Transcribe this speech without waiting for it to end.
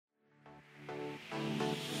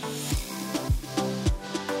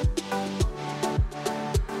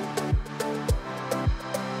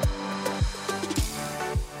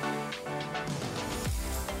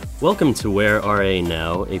Welcome to Where RA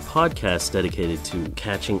Now, a podcast dedicated to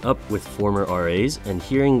catching up with former RAs and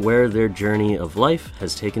hearing where their journey of life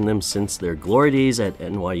has taken them since their glory days at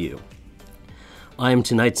NYU. I am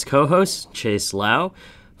tonight's co-host, Chase Lau,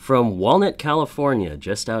 from Walnut, California,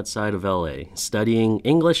 just outside of LA, studying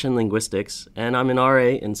English and linguistics, and I'm an RA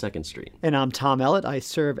in 2nd Street. And I'm Tom Ellett. I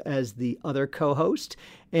serve as the other co-host,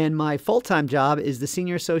 and my full-time job is the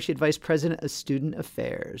Senior Associate Vice President of Student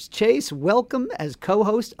Affairs. Chase, welcome as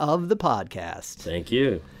co-host of the podcast. Thank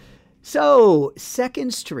you. So,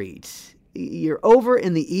 2nd Street, you're over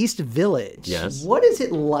in the East Village. Yes. What is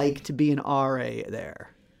it like to be an RA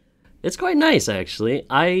there? It's quite nice, actually.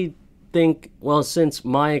 I think, well, since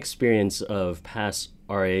my experience of past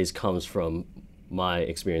RAs comes from my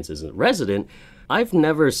experience as a resident, I've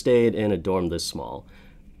never stayed in a dorm this small.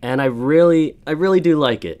 And I really do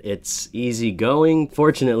like it. It's easygoing.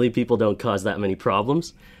 Fortunately, people don't cause that many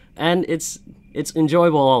problems. And it's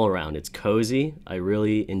enjoyable all around. It's cozy. I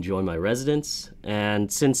really enjoy my residence.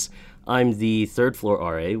 And since I'm the 3rd floor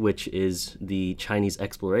RA, which is the Chinese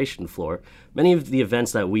exploration floor, many of the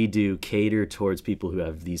events that we do cater towards people who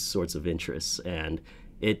have these sorts of interests. And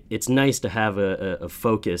it's nice to have a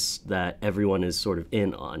focus that everyone is sort of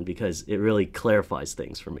in on because it really clarifies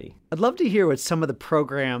things for me. I'd love to hear what some of the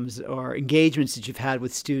programs or engagements that you've had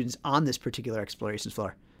with students on this particular explorations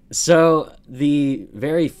floor. So the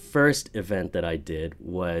very first event that I did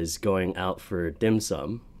was going out for dim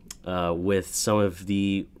sum with some of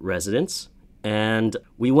the residents, and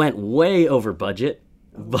we went way over budget,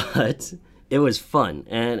 but it was fun,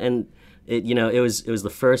 and it was the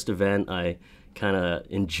first event. I kind of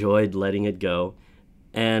enjoyed letting it go,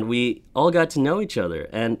 and we all got to know each other.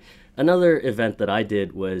 And another event that I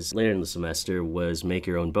did was later in the semester was make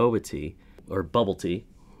your own boba tea or bubble tea,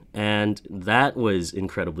 and that was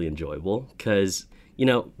incredibly enjoyable because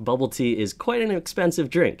bubble tea is quite an expensive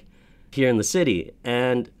drink here in the city,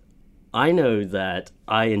 and I know that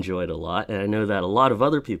I enjoyed a lot, and I know that a lot of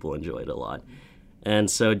other people enjoyed a lot. And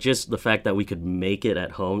so just the fact that we could make it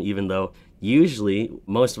at home, even though usually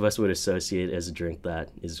most of us would associate it as a drink that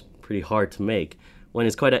is pretty hard to make, when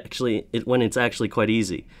it's actually quite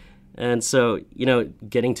easy. And so,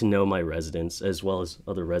 getting to know my residents as well as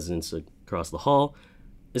other residents across the hall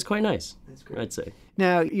is quite nice. That's great. I'd say.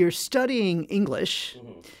 Now, you're studying English.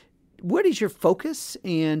 Mm-hmm. What is your focus,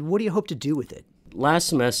 and what do you hope to do with it? Last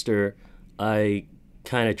semester, I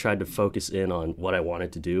kind of tried to focus in on what I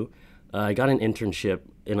wanted to do. I got an internship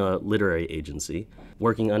in a literary agency,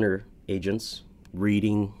 working under agents,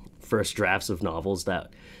 reading first drafts of novels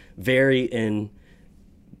that vary in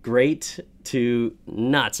great to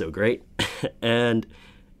not so great. And,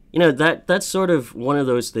 that's sort of one of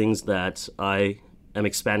those things that I am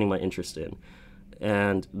expanding my interest in.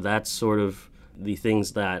 And that's sort of the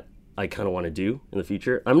things that I kind of want to do in the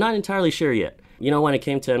future. I'm not entirely sure yet. When I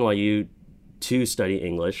came to NYU to study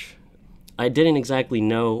English, I didn't exactly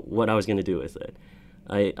know what I was going to do with it.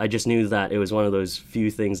 I just knew that it was one of those few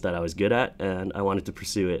things that I was good at, and I wanted to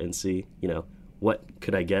pursue it and see, what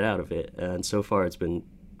could I get out of it. And so far, it's been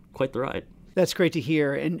quite the ride. That's great to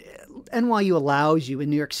hear. And NYU allows you, and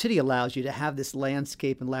New York City allows you to have this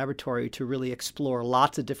landscape and laboratory to really explore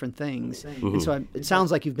lots of different things. Mm-hmm. And so it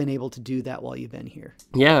sounds like you've been able to do that while you've been here.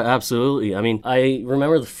 Yeah, absolutely. I mean, I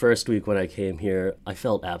remember the first week when I came here, I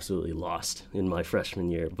felt absolutely lost in my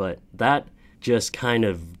freshman year, but that just kind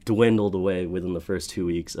of dwindled away within the first 2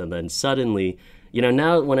 weeks. And then suddenly,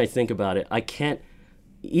 now when I think about it, I can't,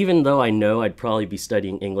 even though I know I'd probably be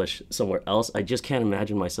studying English somewhere else, I just can't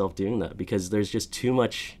imagine myself doing that because there's just too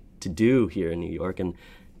much to do here in New York, and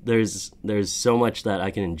there's so much that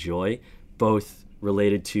I can enjoy, both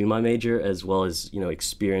related to my major as well as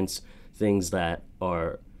experience things that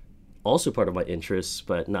are also part of my interests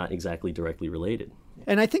but not exactly directly related.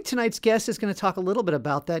 And I think tonight's guest is going to talk a little bit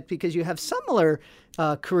about that because you have similar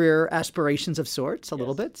career aspirations of sorts, a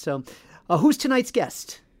little bit. So who's tonight's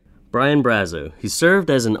guest? Brian Brazo. He served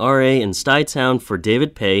as an RA in Stuytown for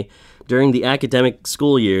David Pei during the academic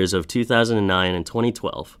school years of 2009 and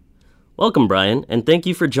 2012. Welcome, Brian, and thank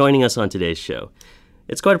you for joining us on today's show.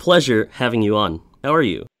 It's quite a pleasure having you on. How are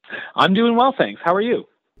you? I'm doing well, thanks. How are you?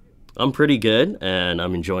 I'm pretty good, and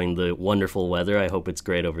I'm enjoying the wonderful weather. I hope it's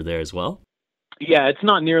great over there as well. Yeah, it's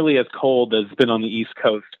not nearly as cold as it's been on the East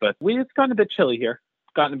Coast, but it's gotten a bit chilly here.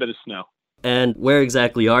 It's gotten a bit of snow. And where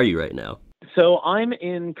exactly are you right now? So I'm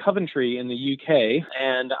in Coventry in the UK,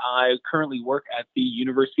 and I currently work at the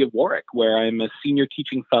University of Warwick, where I'm a senior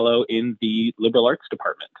teaching fellow in the liberal arts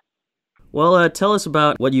department. Well, tell us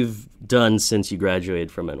about what you've done since you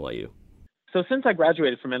graduated from NYU. So since I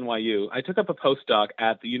graduated from NYU, I took up a postdoc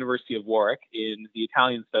at the University of Warwick in the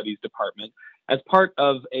Italian Studies department, as part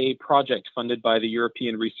of a project funded by the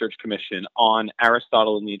European Research Commission on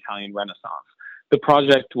Aristotle and the Italian Renaissance. The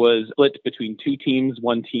project was split between two teams,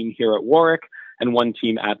 one team here at Warwick and one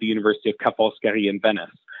team at the University of Ca' Foscari in Venice.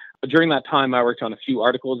 During that time, I worked on a few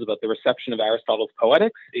articles about the reception of Aristotle's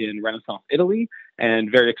Poetics in Renaissance Italy,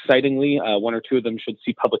 and very excitingly, one or two of them should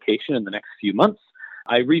see publication in the next few months.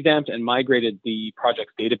 I revamped and migrated the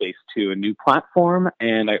project's database to a new platform,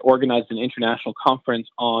 and I organized an international conference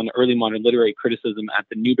on early modern literary criticism at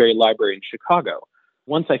the Newberry Library in Chicago.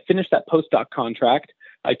 Once I finished that postdoc contract,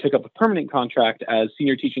 I took up a permanent contract as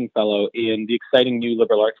senior teaching fellow in the exciting new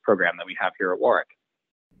liberal arts program that we have here at Warwick.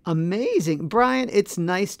 Amazing. Brian, it's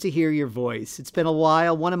nice to hear your voice. It's been a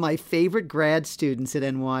while. One of my favorite grad students at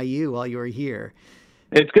NYU while you were here.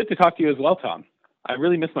 It's good to talk to you as well, Tom. I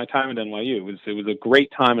really missed my time at NYU. It was a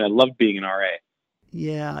great time, and I loved being an RA.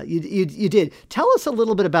 Yeah, you did. Tell us a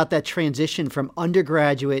little bit about that transition from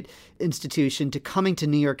undergraduate institution to coming to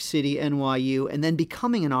New York City, NYU, and then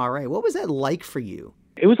becoming an RA. What was that like for you?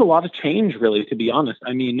 It was a lot of change, really, to be honest.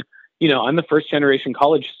 I mean, I'm a first-generation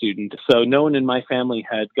college student, so no one in my family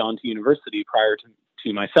had gone to university prior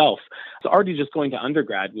to myself. So already just going to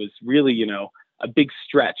undergrad was really, a big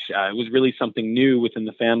stretch. It was really something new within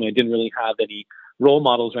the family. I didn't really have any role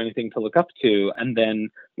models or anything to look up to. And then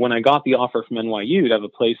when I got the offer from NYU to have a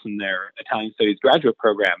place in their Italian Studies graduate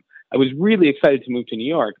program, I was really excited to move to New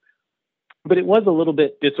York. But it was a little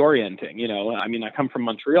bit disorienting, I mean, I come from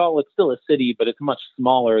Montreal. It's still a city, but it's much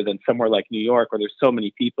smaller than somewhere like New York where there's so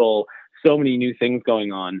many people, so many new things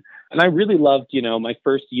going on. And I really loved, my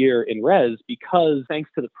first year in Res because thanks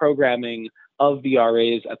to the programming of the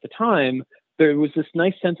RAs at the time, there was this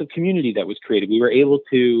nice sense of community that was created. We were able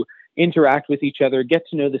to interact with each other, get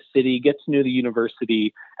to know the city, get to know the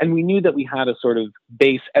university. And we knew that we had a sort of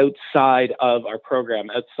base outside of our program,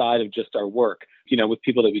 outside of just our work, with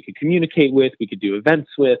people that we could communicate with, we could do events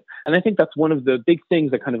with. And I think that's one of the big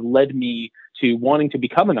things that kind of led me to wanting to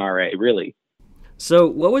become an RA, really. So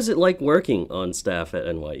what was it like working on staff at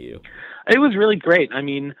NYU? It was really great. I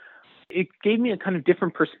mean, it gave me a kind of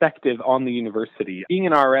different perspective on the university. Being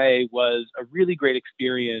an RA was a really great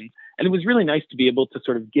experience. And it was really nice to be able to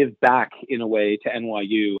sort of give back in a way to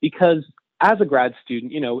NYU because as a grad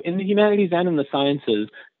student, in the humanities and in the sciences,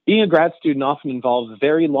 being a grad student often involves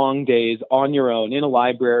very long days on your own in a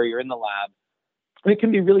library or in the lab. And it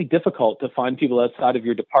can be really difficult to find people outside of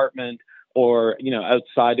your department or,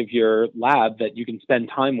 outside of your lab that you can spend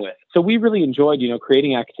time with. So we really enjoyed,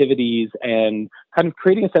 creating activities and kind of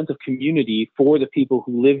creating a sense of community for the people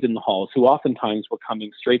who lived in the halls, who oftentimes were coming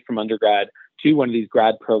straight from undergrad to one of these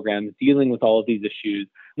grad programs, dealing with all of these issues,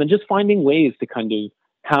 and then just finding ways to kind of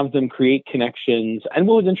have them create connections. And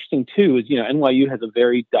what was interesting too is, NYU has a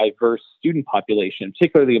very diverse student population,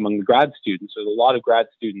 particularly among the grad students. There's a lot of grad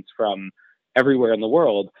students from everywhere in the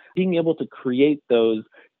world. Being able to create those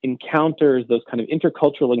encounters, those kind of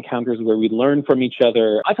intercultural encounters where we learn from each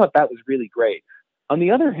other, I thought that was really great. On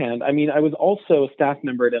the other hand, I mean, I was also a staff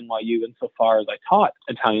member at NYU insofar as I taught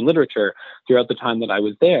Italian literature throughout the time that I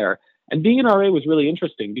was there. And being an RA was really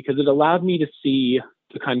interesting because it allowed me to see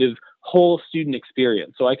the kind of whole student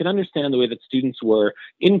experience. So I could understand the way that students were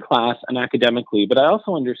in class and academically, but I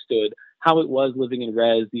also understood how it was living in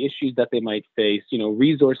Res, the issues that they might face,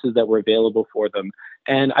 resources that were available for them.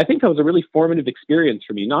 And I think that was a really formative experience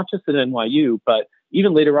for me, not just at NYU, but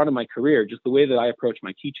even later on in my career, just the way that I approach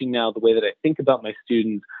my teaching now, the way that I think about my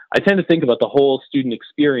students. I tend to think about the whole student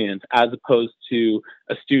experience as opposed to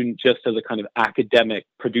a student just as a kind of academic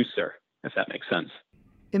producer, if that makes sense.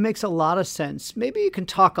 It makes a lot of sense. Maybe you can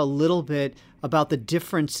talk a little bit about the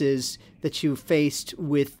differences that you faced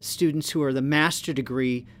with students who are the master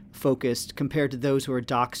degree focused compared to those who are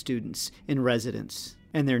doc students in residence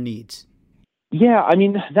and their needs. Yeah, I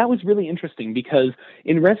mean, that was really interesting because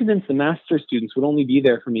in residence, the master students would only be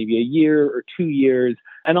there for maybe a year or 2 years.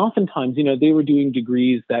 And oftentimes, they were doing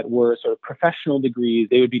degrees that were sort of professional degrees.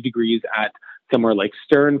 They would be degrees at somewhere like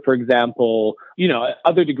Stern, for example,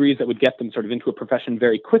 other degrees that would get them sort of into a profession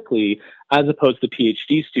very quickly, as opposed to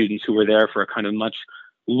PhD students who were there for a kind of much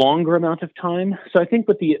longer amount of time. So I think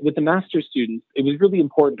with the master's students, it was really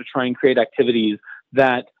important to try and create activities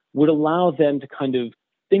that would allow them to kind of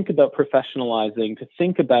think about professionalizing, to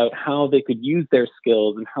think about how they could use their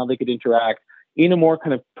skills and how they could interact in a more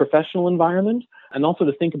kind of professional environment, and also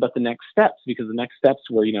to think about the next steps, because the next steps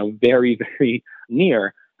were, very, very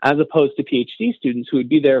near, as opposed to PhD students who would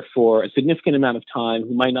be there for a significant amount of time,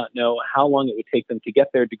 who might not know how long it would take them to get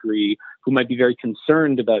their degree, who might be very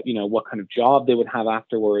concerned about, what kind of job they would have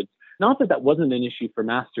afterwards. Not that that wasn't an issue for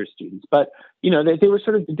master's students, but, they were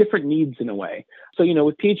sort of different needs in a way. So,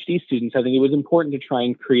 with PhD students, I think it was important to try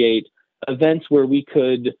and create events where we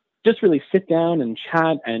could just really sit down and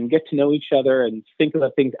chat and get to know each other and think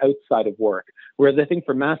about things outside of work. Whereas I think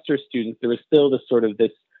for master's students, there was still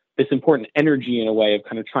this important energy in a way of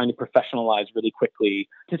kind of trying to professionalize really quickly.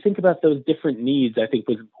 To think about those different needs, I think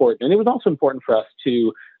was important. And it was also important for us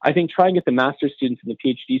to, I think, try and get the master's students and the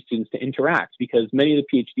PhD students to interact, because many of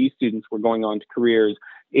the PhD students were going on to careers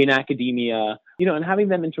in academia, and having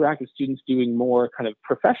them interact with students doing more kind of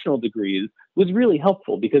professional degrees was really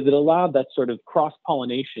helpful, because it allowed that sort of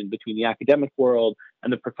cross-pollination between the academic world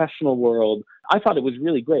and the professional world. I thought it was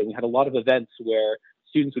really great. We had a lot of events where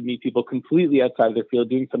students would meet people completely outside of their field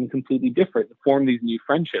doing something completely different and form these new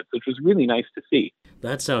friendships, which was really nice to see.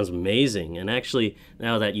 That sounds amazing. And actually,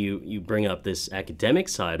 now that you bring up this academic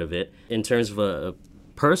side of it, in terms of a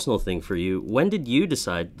personal thing for you, when did you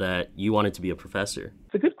decide that you wanted to be a professor?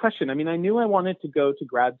 It's a good question. I mean, I knew I wanted to go to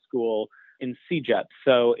grad school in CEGEP.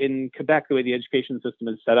 So in Quebec, the way the education system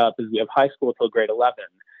is set up is we have high school till grade 11.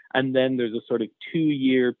 And then there's a sort of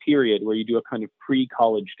 2-year period where you do a kind of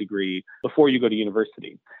pre-college degree before you go to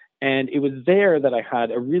university. And it was there that I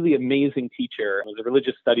had a really amazing teacher. It was a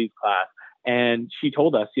religious studies class. And she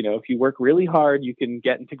told us, if you work really hard, you can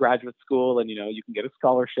get into graduate school and, you can get a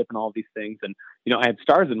scholarship and all of these things. And, I had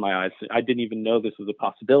stars in my eyes. I didn't even know this was a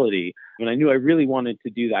possibility. And I knew I really wanted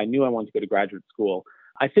to do that. I knew I wanted to go to graduate school.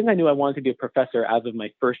 I think I knew I wanted to be a professor as of my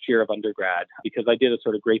first year of undergrad, because I did a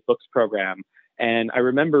sort of great books program. And I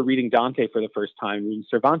remember reading Dante for the first time, reading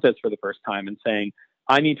Cervantes for the first time, and saying,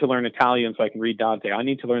 I need to learn Italian so I can read Dante. I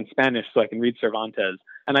need to learn Spanish so I can read Cervantes.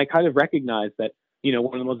 And I kind of recognized that,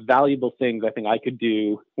 one of the most valuable things I think I could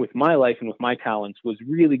do with my life and with my talents was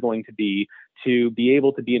really going to be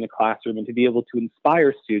able to be in a classroom and to be able to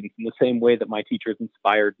inspire students in the same way that my teachers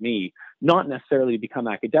inspired me, not necessarily to become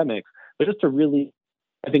academics, but just to really,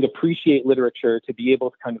 I think, appreciate literature, to be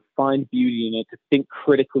able to kind of find beauty in it, to think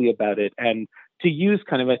critically about it, and to use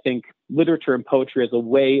kind of, I think, literature and poetry as a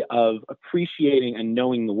way of appreciating and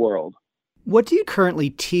knowing the world. What do you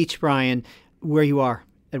currently teach, Brian, where you are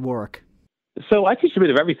at Warwick? So I teach a bit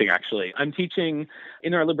of everything, actually. I'm teaching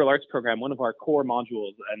in our liberal arts program, one of our core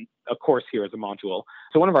modules, and a course here is a module.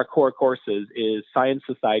 So one of our core courses is Science,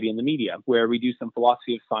 Society, and the Media, where we do some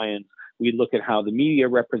philosophy of science. We look at how the media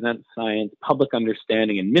represents science, public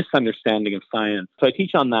understanding and misunderstanding of science. So I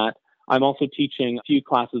teach on that. I'm also teaching a few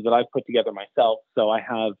classes that I've put together myself. So I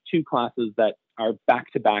have 2 classes that are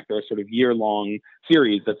back-to-back. They're sort of year-long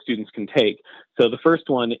series that students can take. So the first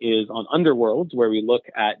one is on underworlds, where we look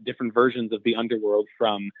at different versions of the underworld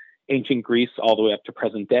from ancient Greece all the way up to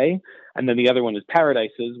present day. And then the other one is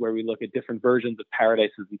paradises, where we look at different versions of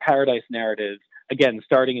paradises and paradise narratives, again,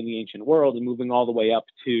 starting in the ancient world and moving all the way up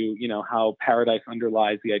to, how paradise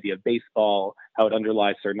underlies the idea of baseball, how it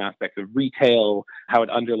underlies certain aspects of retail, how it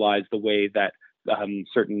underlies the way that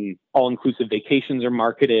certain all-inclusive vacations are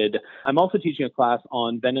marketed. I'm also teaching a class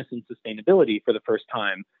on Venice and sustainability for the first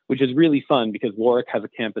time, which is really fun because Warwick has a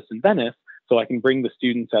campus in Venice. So I can bring the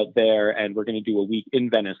students out there, and we're going to do a week in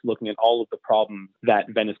Venice looking at all of the problems that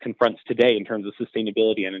Venice confronts today in terms of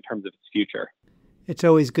sustainability and in terms of its future. It's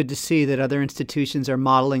always good to see that other institutions are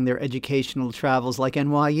modeling their educational travels, like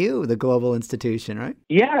NYU, the global institution, right?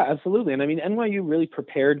 Yeah, absolutely. And I mean, NYU really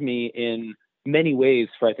prepared me in many ways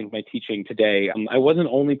for, I think, my teaching today. I wasn't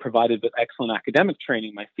only provided with excellent academic training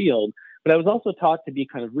in my field, but I was also taught to be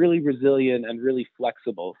kind of really resilient and really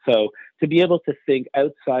flexible. So to be able to think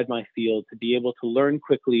outside my field, to be able to learn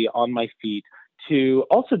quickly on my feet, to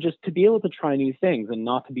also just to be able to try new things and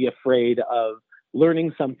not to be afraid of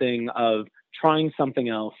learning something, of trying something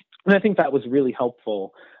else. And I think that was really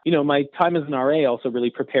helpful. My time as an RA also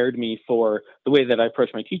really prepared me for the way that I approach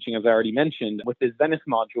my teaching, as I already mentioned. With this Venice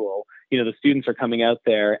module, the students are coming out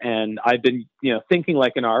there, and I've been, thinking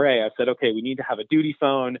like an RA. I've said, okay, we need to have a duty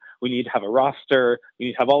phone, we need to have a roster, we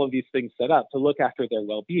need to have all of these things set up to look after their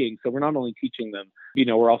well-being. So we're not only teaching them,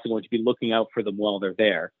 we're also going to be looking out for them while they're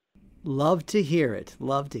there. Love to hear it.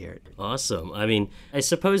 Love to hear it. Awesome. I mean, I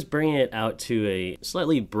suppose bringing it out to a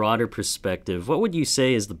slightly broader perspective, what would you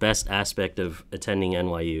say is the best aspect of attending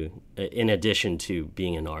NYU in addition to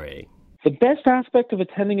being an RA? The best aspect of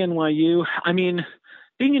attending NYU, I mean,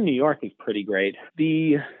 being in New York is pretty great.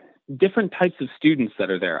 The different types of students that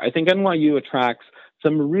are there. I think NYU attracts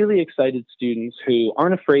some really excited students who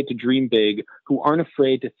aren't afraid to dream big, who aren't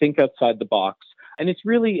afraid to think outside the box. And it's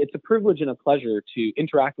a privilege and a pleasure to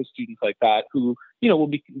interact with students like that who,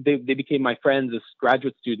 they became my friends as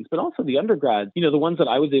graduate students, but also the undergrads, the ones that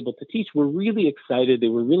I was able to teach were really excited. They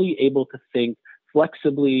were really able to think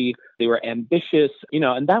flexibly. They were ambitious,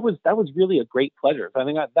 and that was really a great pleasure. So I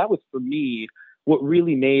think that was for me what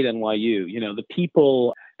really made NYU, the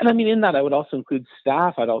people And I mean, in that, I would also include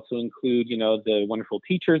staff. I'd also include, the wonderful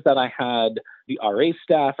teachers that I had, the RA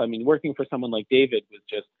staff. I mean, working for someone like David was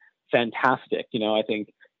just fantastic. I think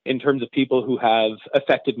in terms of people who have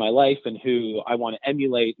affected my life and who I want to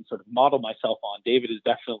emulate and sort of model myself on, David is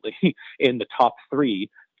definitely in the top three.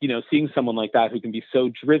 Seeing someone like that who can be so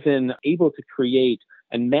driven, able to create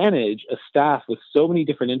and manage a staff with so many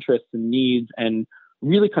different interests and needs and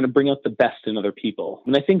really kind of bring out the best in other people.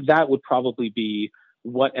 And I think that would probably be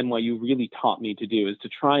what NYU really taught me to do, is to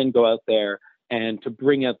try and go out there and to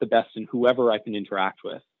bring out the best in whoever I can interact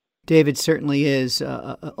with. David certainly is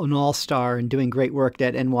an all-star and doing great work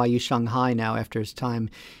at NYU Shanghai now after his time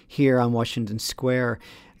here on Washington Square.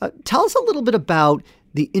 Tell us a little bit about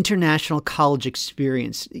the international college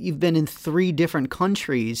experience. You've been in 3 different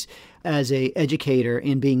countries as an educator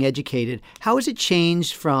and being educated. How has it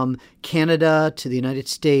changed from Canada to the United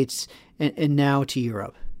States and now to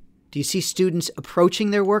Europe? Do you see students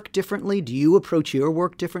approaching their work differently? Do you approach your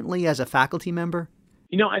work differently as a faculty member?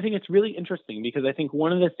 I think it's really interesting because I think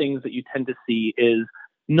one of the things that you tend to see is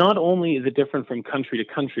not only is it different from country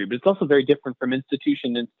to country, but it's also very different from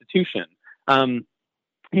institution to institution.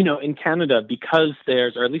 In Canada, because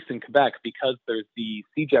or at least in Quebec, because there's the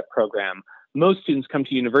CEGEP program, most students come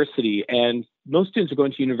to university, and most students are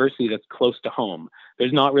going to university that's close to home.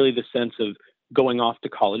 There's not really the sense of going off to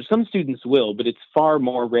college. Some students will, but it's far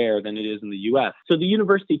more rare than it is in the US. So the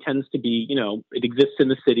university tends to be, it exists in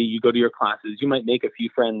the city, you go to your classes, you might make a few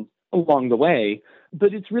friends along the way,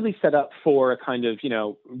 but it's really set up for a kind of,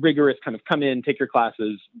 rigorous kind of come in, take your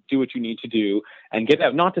classes, do what you need to do, and get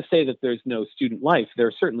out. Not to say that there's no student life, there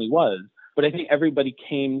certainly was, but I think everybody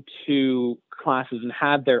came to classes and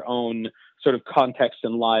had their own sort of context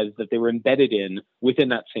and lives that they were embedded in within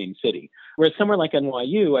that same city. Whereas somewhere like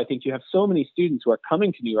NYU, I think you have so many students who are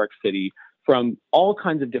coming to New York City from all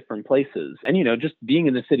kinds of different places. And, just being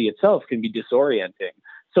in the city itself can be disorienting.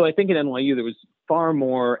 So I think at NYU, there was far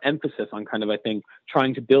more emphasis on kind of, I think,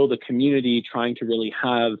 trying to build a community, trying to really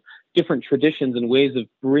have different traditions and ways of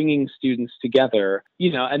bringing students together,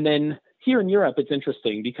 and then here in Europe, it's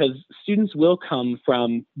interesting because students will come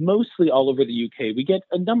from mostly all over the UK. We get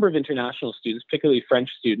a number of international students, particularly French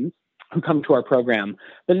students, who come to our program.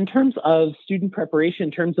 But in terms of student preparation,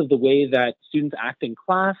 in terms of the way that students act in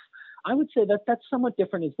class, I would say that that's somewhat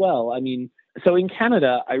different as well. I mean, so in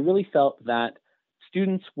Canada, I really felt that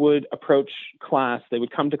students would approach class, they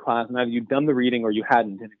would come to class, and either you'd done the reading or you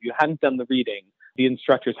hadn't. And if you hadn't done the reading, the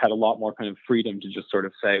instructors had a lot more kind of freedom to just sort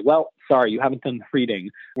of say, well, sorry, you haven't done the reading.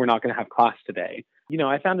 We're not going to have class today.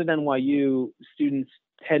 I found at NYU, students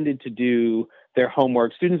tended to do their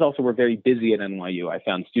homework. Students also were very busy at NYU. I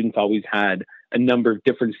found students always had a number of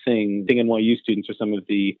different things. I think NYU students are some of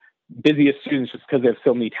the busiest students just because they have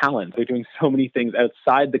so many talents. They're doing so many things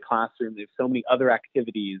outside the classroom. They have so many other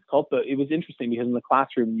activities. It was interesting because in the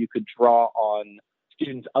classroom, you could draw on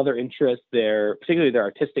students' other interests, particularly their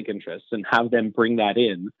artistic interests, and have them bring that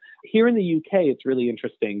in. Here in the UK, it's really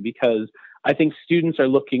interesting because I think students are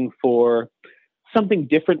looking for something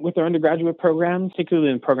different with their undergraduate programs, particularly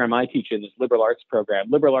in the program I teach in, this liberal arts program.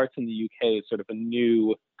 Liberal arts in the UK is sort of a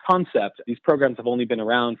new concept. These programs have only been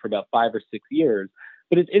around for about 5 or 6 years.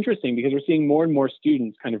 But it's interesting because we're seeing more and more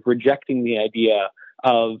students kind of rejecting the idea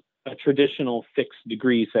of a traditional fixed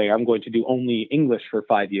degree, saying, I'm going to do only English for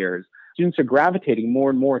 5 years. Students are gravitating more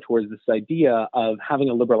and more towards this idea of having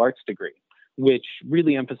a liberal arts degree, which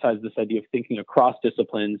really emphasizes this idea of thinking across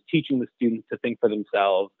disciplines, teaching the students to think for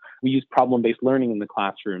themselves. We use problem-based learning in the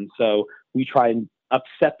classroom. So we try and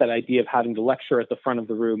upset that idea of having to lecture at the front of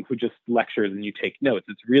the room who just lectures and you take notes.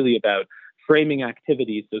 It's really about framing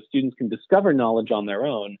activities so students can discover knowledge on their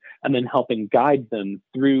own and then helping guide them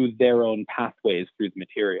through their own pathways through the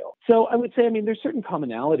material. So I would say, there's certain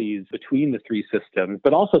commonalities between the 3 systems,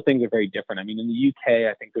 but also things are very different. In the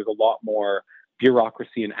UK, I think there's a lot more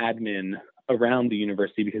bureaucracy and admin around the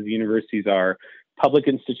university because the universities are public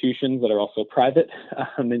institutions that are also private.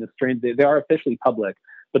 They are officially public,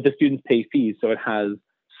 but the students pay fees, so it has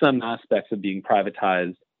some aspects of being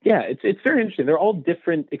privatized. Yeah, it's very interesting. They're all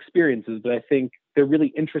different experiences, but I think they're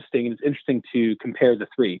really interesting, and it's interesting to compare the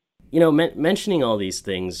 3. Mentioning all these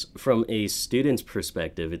things from a student's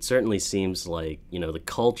perspective, it certainly seems like, the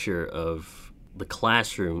culture of the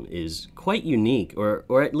classroom is quite unique,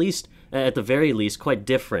 or at least, at the very least, quite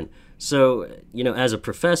different. So, as a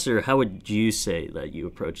professor, how would you say that you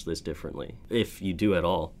approach this differently, if you do at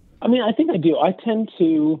all? I think I do.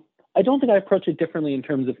 I don't think I approach it differently in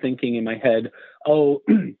terms of thinking in my head,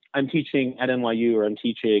 I'm teaching at NYU or I'm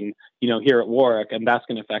teaching, here at Warwick, and that's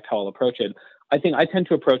going to affect how I'll approach it. I think I tend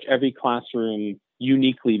to approach every classroom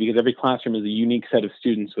uniquely because every classroom is a unique set of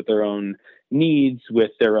students with their own needs,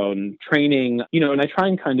 with their own training, and I try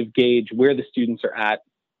and kind of gauge where the students are at,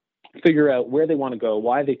 figure out where they want to go,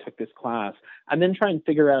 why they took this class, and then try and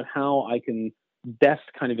figure out how I can best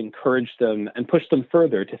kind of encourage them and push them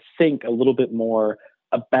further to think a little bit more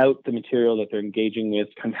about the material that they're engaging with,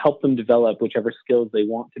 kind of help them develop whichever skills they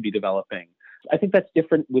want to be developing. I think that's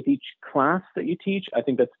different with each class that you teach. I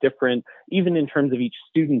think that's different even in terms of each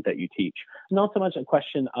student that you teach. Not so much a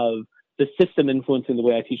question of the system influencing the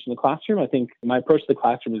way I teach in the classroom. I think my approach to the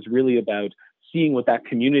classroom is really about seeing what that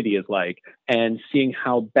community is like and seeing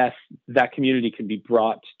how best that community can be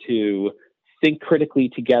brought to think critically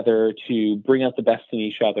together, to bring out the best in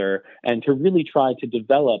each other, and to really try to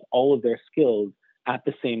develop all of their skills at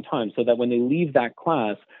the same time, so that when they leave that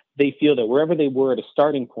class, they feel that wherever they were at a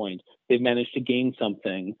starting point, they've managed to gain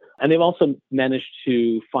something. And they've also managed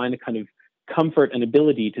to find a kind of comfort and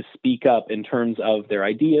ability to speak up in terms of their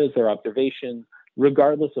ideas, their observations,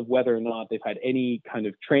 regardless of whether or not they've had any kind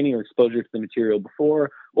of training or exposure to the material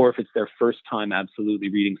before, or if it's their first time absolutely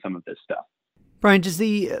reading some of this stuff. Brian, does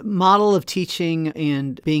the model of teaching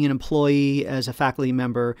and being an employee as a faculty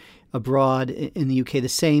member abroad in the UK the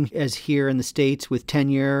same as here in the States with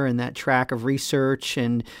tenure and that track of research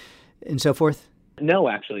and so forth? No,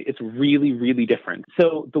 actually, it's really, really different.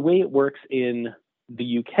 So the way it works in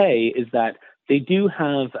the UK is that they do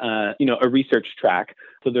have, a research track.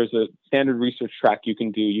 So there's a standard research track you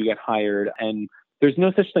can do. You get hired, and there's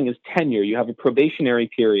no such thing as tenure. You have a probationary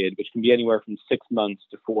period, which can be anywhere from 6 months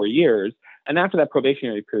to 4 years. And after that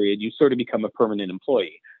probationary period, you sort of become a permanent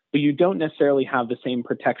employee. But you don't necessarily have the same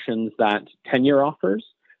protections that tenure offers.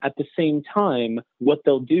 At the same time, what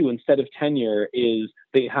they'll do instead of tenure is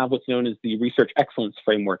they have what's known as the Research Excellence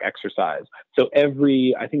Framework exercise. So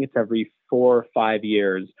I think it's every 4 or 5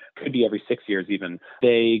 years, could be every 6 years even,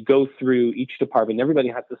 they go through each department. Everybody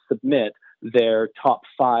has to submit their top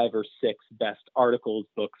 5 or 6 best articles,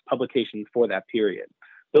 books, publications for that period.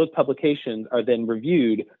 Those publications are then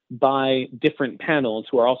reviewed by different panels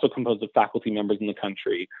who are also composed of faculty members in the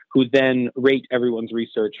country, who then rate everyone's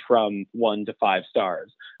research from 1 to 5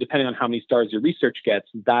 stars. Depending on how many stars your research gets,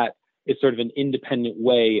 that is sort of an independent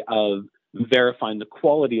way of verifying the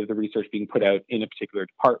quality of the research being put out in a particular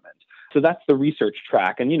department. So that's the research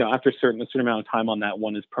track. And, after a certain amount of time on that,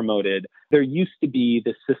 one is promoted. There used to be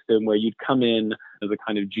this system where you'd come in as a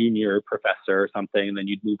kind of junior professor or something, and then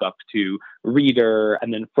you'd move up to reader.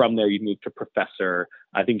 And then from there, you'd move to professor.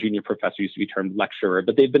 I think junior professor used to be termed lecturer,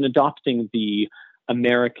 but they've been adopting the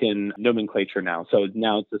American nomenclature now. So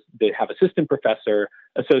now they have assistant professor,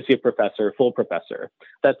 associate professor, full professor.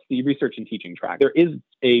 That's the research and teaching track. There is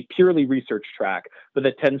a purely research track, but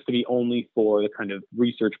that tends to be only for the kind of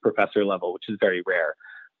research professor level, which is very rare.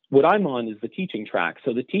 What I'm on is the teaching track.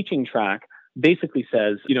 So the teaching track basically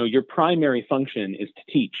says, your primary function is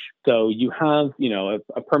to teach. So you have,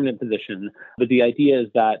 a permanent position, but the idea is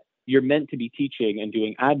that you're meant to be teaching and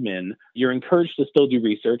doing admin. You're encouraged to still do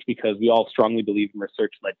research because we all strongly believe in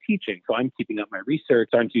research-led teaching. So I'm keeping up my research,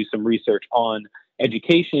 starting to do some research on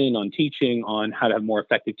education, on teaching, on how to have more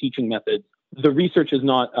effective teaching methods. The research is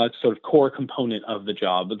not a sort of core component of the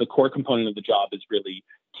job, but the core component of the job is really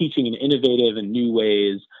teaching in innovative and new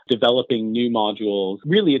ways, developing new modules.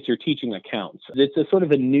 Really, it's your teaching that counts. It's a sort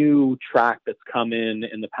of a new track that's come in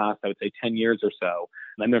the past, I would say 10 years or so.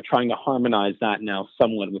 And they're trying to harmonize that now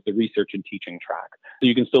somewhat with the research and teaching track. So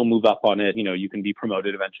you can still move up on it. You can be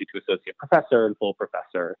promoted eventually to associate professor and full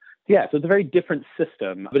professor. Yeah, so it's a very different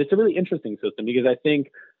system, but it's a really interesting system because I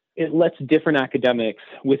think it lets different academics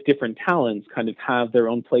with different talents kind of have their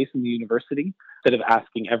own place in the university, instead of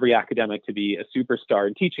asking every academic to be a superstar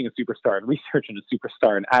in teaching, a superstar in research, and a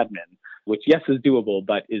superstar in admin, which, yes, is doable,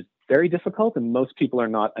 but is very difficult, and most people are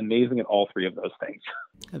not amazing at all three of those things.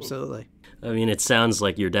 Absolutely. I mean, it sounds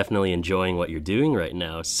like you're definitely enjoying what you're doing right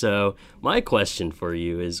now. So my question for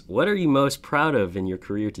you is, what are you most proud of in your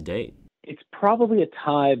career to date? It's probably a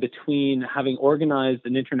tie between having organized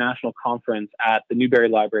an international conference at the Newberry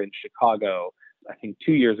Library in Chicago, I think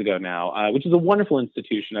 2 years ago now, which is a wonderful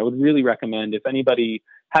institution. I would really recommend, if anybody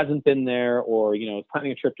hasn't been there or, is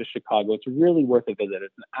planning a trip to Chicago, it's really worth a visit.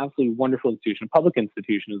 It's an absolutely wonderful institution, a public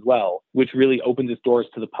institution as well, which really opens its doors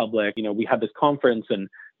to the public. We had this conference and,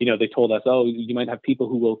 they told us, oh, you might have people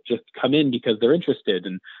who will just come in because they're interested.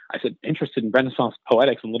 And I said, interested in Renaissance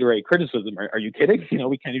poetics and literary criticism? Are you kidding?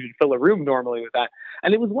 We can't even fill a room normally with that.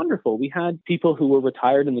 And it was wonderful. We had people who were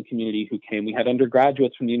retired in the community who came. We had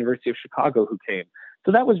undergraduates from the University of Chicago who came.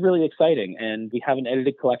 So that was really exciting. And we have an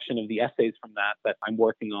edited collection of the essays from that I'm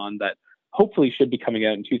working on that hopefully should be coming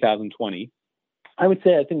out in 2020. I would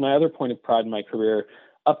say, I think my other point of pride in my career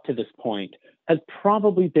up to this point has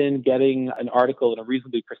probably been getting an article in a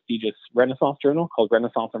reasonably prestigious Renaissance journal called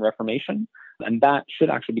Renaissance and Reformation. And that should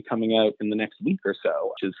actually be coming out in the next week or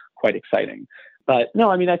so, which is quite exciting. But no,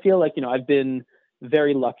 I mean, I feel like, I've been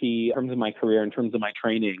very lucky in terms of my career, in terms of my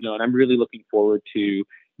training, and I'm really looking forward to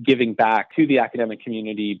giving back to the academic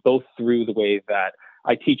community, both through the way that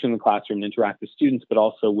I teach in the classroom and interact with students, but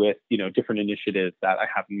also with, different initiatives that I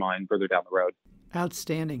have in mind further down the road.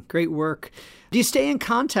 Outstanding. Great work. Do you stay in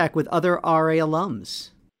contact with other RA alums?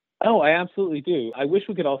 Oh, I absolutely do. I wish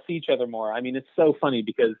we could all see each other more. I mean, it's so funny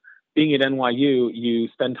because being at NYU, you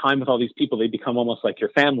spend time with all these people. They become almost like your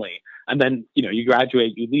family. And then, you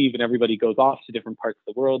graduate, you leave, and everybody goes off to different parts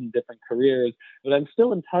of the world and different careers. But I'm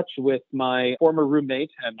still in touch with my former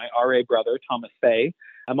roommate and my RA brother, Thomas Fay.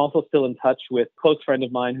 I'm also still in touch with a close friend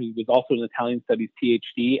of mine who was also an Italian Studies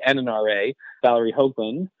PhD and an RA, Valerie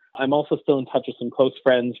Hoagland. I'm also still in touch with some close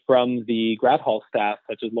friends from the grad hall staff,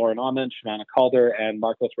 such as Lauren Ament, Shivana Calder, and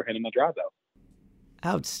Marcos Rehena Madrazo.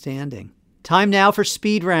 Outstanding. Time now for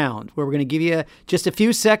Speed Round, where we're going to give you just a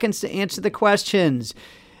few seconds to answer the questions.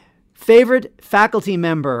 Favorite faculty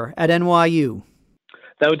member at NYU?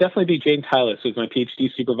 That would definitely be Jane Tyler, who's my PhD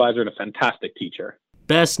supervisor and a fantastic teacher.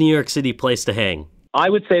 Best New York City place to hang? I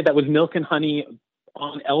would say that was Milk and Honey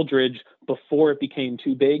on Eldridge before it became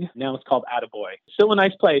too big. Now it's called Attaboy. Still a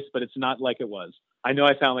nice place, but it's not like it was. I know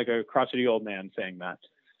I sound like a crotchety old man saying that.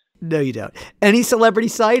 No, you don't. Any celebrity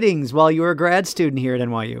sightings while you were a grad student here at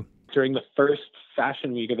NYU? During the first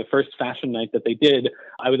fashion week or the first fashion night that they did,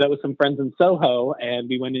 I was out with some friends in Soho, and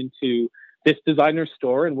we went into this designer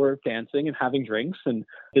store and we're dancing and having drinks. And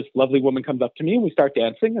this lovely woman comes up to me and we start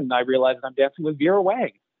dancing, and I realized I'm dancing with Vera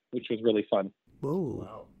Wang, which was really fun. Whoa.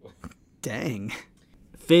 Wow. Dang.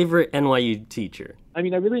 Favorite NYU teacher? I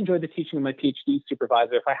mean, I really enjoyed the teaching of my PhD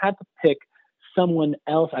supervisor. If I had to pick someone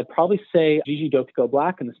else, I'd probably say Gigi Dopico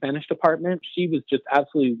Black in the Spanish department. She was just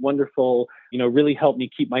absolutely wonderful, really helped me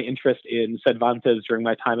keep my interest in Cervantes during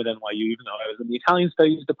my time at NYU, even though I was in the Italian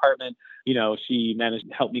Studies department. She managed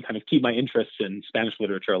to help me kind of keep my interest in Spanish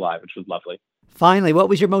literature alive, which was lovely. Finally, what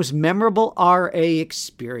was your most memorable RA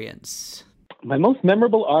experience? My most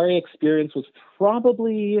memorable RA experience was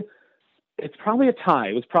probably a tie.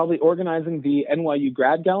 It was probably organizing the NYU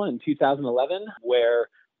Grad Gala in 2011, where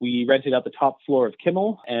we rented out the top floor of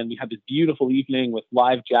Kimmel, and we had this beautiful evening with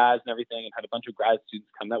live jazz and everything, and had a bunch of grad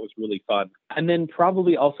students come. That was really fun. And then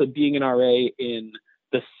probably also being an RA in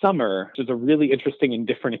the summer, which was a really interesting and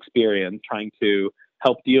different experience, trying to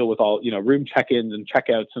help deal with all, room check-ins and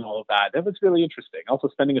checkouts and all of that. That was really interesting. Also,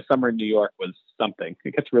 spending a summer in New York was something.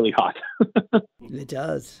 It gets really hot. It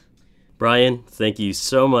does. Brian, thank you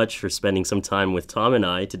so much for spending some time with Tom and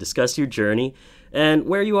I to discuss your journey and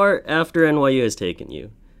where you are after NYU has taken you.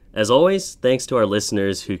 As always, thanks to our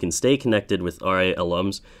listeners who can stay connected with RA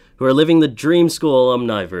alums who are living the dream school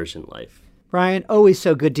alumni version life. Brian, always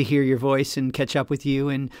so good to hear your voice and catch up with you,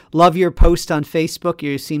 and love your post on Facebook.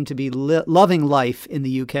 You seem to be loving life in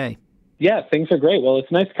the UK. Yeah, things are great. Well,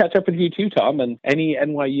 it's nice to catch up with you too, Tom. And any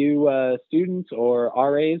NYU students or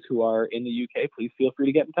RAs who are in the UK, please feel free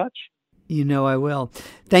to get in touch. You know I will.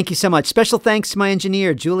 Thank you so much. Special thanks to my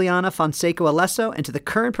engineer, Juliana Fonseca Alesso, and to the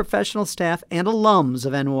current professional staff and alums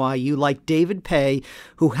of NYU like David Pay,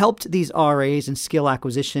 who helped these RAs in skill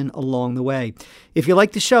acquisition along the way. If you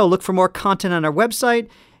like the show, look for more content on our website.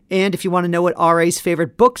 And if you want to know what RA's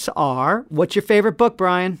favorite books are, what's your favorite book,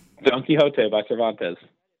 Brian? Don Quixote by Cervantes.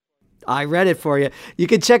 I read it for you. You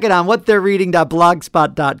can check it on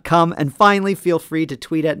whattheyreading.blogspot.com. And finally, feel free to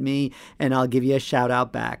tweet at me and I'll give you a shout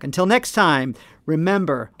out back. Until next time,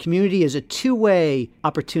 remember, community is a two-way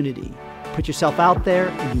opportunity. Put yourself out there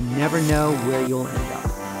and you never know where you'll end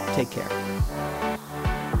up. Take care.